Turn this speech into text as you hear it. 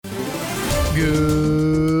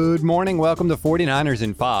Good morning. Welcome to 49ers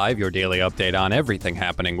in 5, your daily update on everything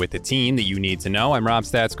happening with the team that you need to know. I'm Rob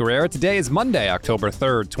Stats Guerrera. Today is Monday, October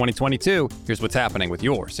 3rd, 2022. Here's what's happening with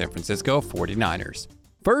your San Francisco 49ers.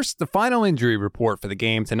 First, the final injury report for the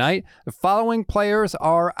game tonight. The following players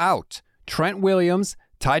are out: Trent Williams,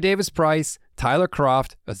 Ty Davis-Price, Tyler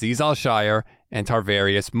Kroft, Azeez Al-Shaair, and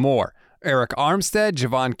Tarvarius Moore. Eric Armstead,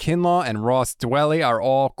 Javon Kinlaw, and Ross Dwelley are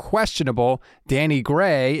all questionable. Danny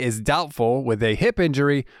Gray is doubtful with a hip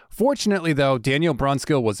injury. Fortunately, though, Daniel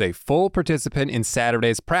Brunskill was a full participant in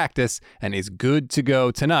Saturday's practice and is good to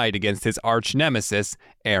go tonight against his arch nemesis,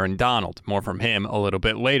 Aaron Donald. More from him a little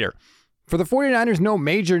bit later. For the 49ers, no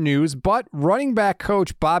major news, but running back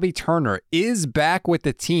coach Bobby Turner is back with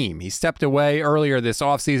the team. He stepped away earlier this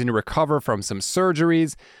offseason to recover from some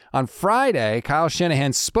surgeries. On Friday, Kyle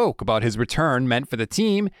Shanahan spoke about his return meant for the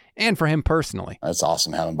team and for him personally. It's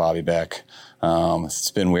awesome having Bobby back.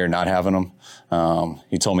 It's been weird not having him.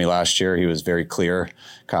 He told me last year, he was very clear,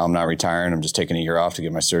 Kyle, I'm not retiring. I'm just taking a year off to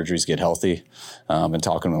get my surgeries, get healthy. Been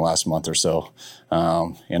talking to him the last month or so,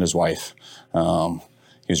 and his wife.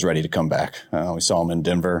 He was ready to come back. We saw him in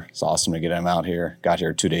Denver. It's awesome to get him out here. Got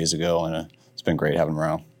here 2 days ago, and it's been great having him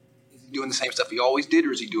around. Is he doing the same stuff he always did,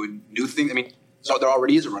 or is he doing new things? I mean, so there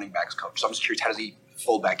already is a running backs coach, so I'm just curious, how does he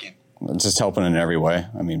fold back in? It's just helping in every way.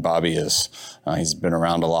 I mean, Bobby is, he's been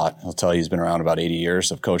around a lot. I'll tell you, he's been around about 80 years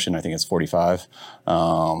of coaching. I think it's 45.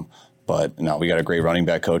 But no, we got a great running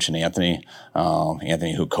back coach in Anthony.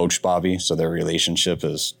 Anthony, who coached Bobby, so their relationship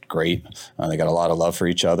is great. They got a lot of love for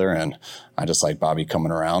each other, and I just like Bobby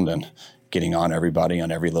coming around and getting on everybody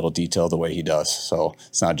on every little detail the way he does. So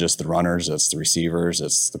it's not just the runners, it's the receivers,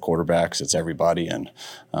 it's the quarterbacks, it's everybody, and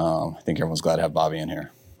I think everyone's glad to have Bobby in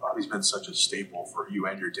here. Bobby's been such a staple for you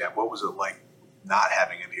and your dad. What was it like not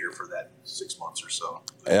having him here for that 6 months or so?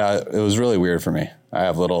 Yeah, it was really weird for me. I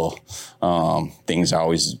have little things I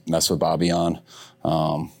always mess with Bobby on.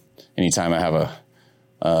 Anytime I have a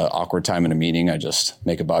awkward time in a meeting, I just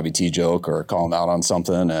make a Bobby T joke or call him out on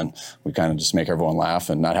something, and we kind of just make everyone laugh.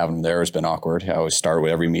 And not having him there has been awkward. I always start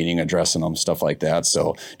with every meeting addressing them, stuff like that.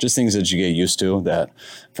 So just things that you get used to. That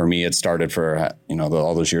for me, it started for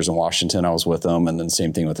all those years in Washington. I was with them, and then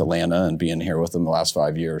same thing with Atlanta and being here with them the last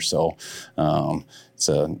 5 years. So it's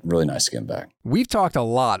really nice to get back. We've talked a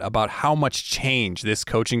lot about how much change this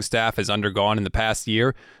coaching staff has undergone in the past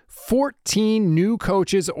year. 14 new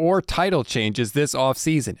coaches or title changes this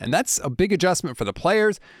offseason. And that's a big adjustment for the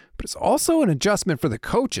players, but it's also an adjustment for the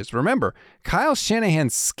coaches. Remember, Kyle Shanahan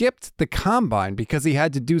skipped the combine because he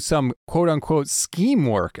had to do some quote-unquote scheme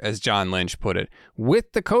work, as John Lynch put it,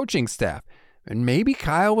 with the coaching staff. And maybe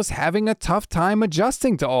Kyle was having a tough time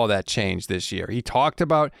adjusting to all that change this year. He talked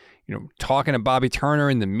about, talking to Bobby Turner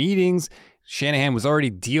in the meetings. Shanahan was already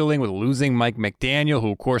dealing with losing Mike McDaniel,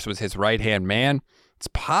 who of course was his right-hand man. It's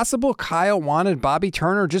possible Kyle wanted Bobby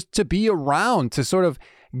Turner just to be around to sort of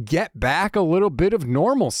get back a little bit of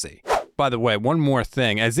normalcy. By the way, one more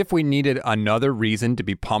thing, as if we needed another reason to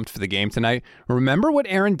be pumped for the game tonight, remember what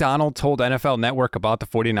Aaron Donald told NFL Network about the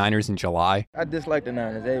 49ers in July? I dislike the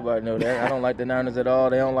Niners. Everybody know that. I don't like the Niners at all.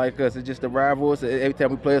 They don't like us. It's just a rival. Every time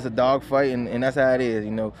we play, it's a dogfight, and that's how it is,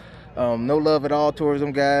 No love at all towards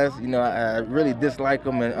them guys. I really dislike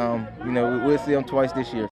them, and, we'll see them twice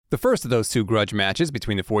this year. The first of those two grudge matches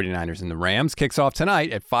between the 49ers and the Rams kicks off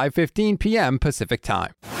tonight at 5:15 p.m. Pacific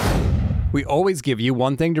time. We always give you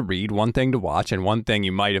one thing to read, one thing to watch, and one thing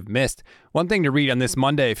you might have missed. One thing to read on this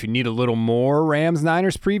Monday, if you need a little more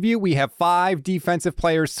Rams-Niners preview, we have 5 defensive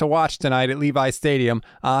players to watch tonight at Levi Stadium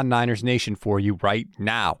on Niners Nation for you right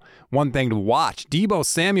now. One thing to watch, Deebo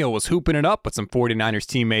Samuel was hooping it up with some 49ers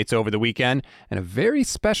teammates over the weekend, and a very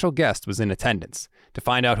special guest was in attendance. To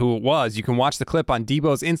find out who it was, you can watch the clip on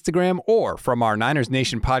Deebo's Instagram or from our Niners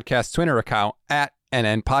Nation podcast Twitter account at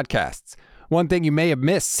NN Podcasts. One thing you may have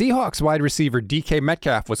missed, Seahawks wide receiver DK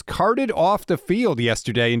Metcalf was carted off the field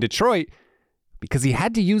yesterday in Detroit because he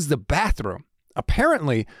had to use the bathroom.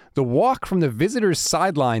 Apparently, the walk from the visitors'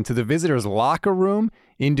 sideline to the visitors' locker room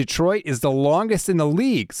in Detroit is the longest in the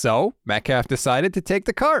league, so Metcalf decided to take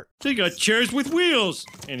the cart. They got chairs with wheels,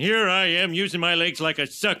 and here I am using my legs like a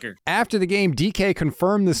sucker. After the game, DK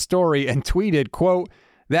confirmed the story and tweeted, quote,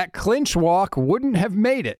 "That clinch walk wouldn't have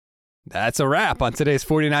made it." That's a wrap on today's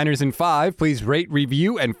 49ers in 5. Please rate,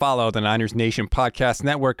 review, and follow the Niners Nation Podcast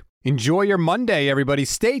Network. Enjoy your Monday, everybody.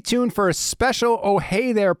 Stay tuned for a special Oh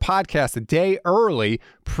Hey There podcast a day early,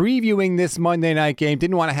 previewing this Monday night game.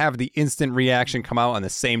 Didn't want to have the instant reaction come out on the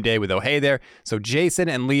same day with O'Hay there. So Jason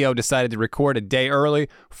and Leo decided to record a day early.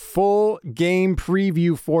 Full game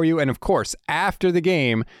preview for you. And of course, after the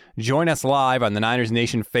game, join us live on the Niners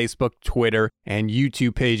Nation Facebook, Twitter, and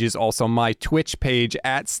YouTube pages. Also my Twitch page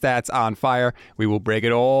at Stats on Fire. We will break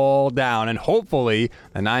it all down. And hopefully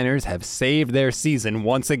the Niners have saved their season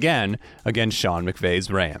once again against Sean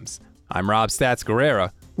McVay's Rams. I'm Rob Stats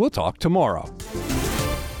Guerrera. We'll talk tomorrow.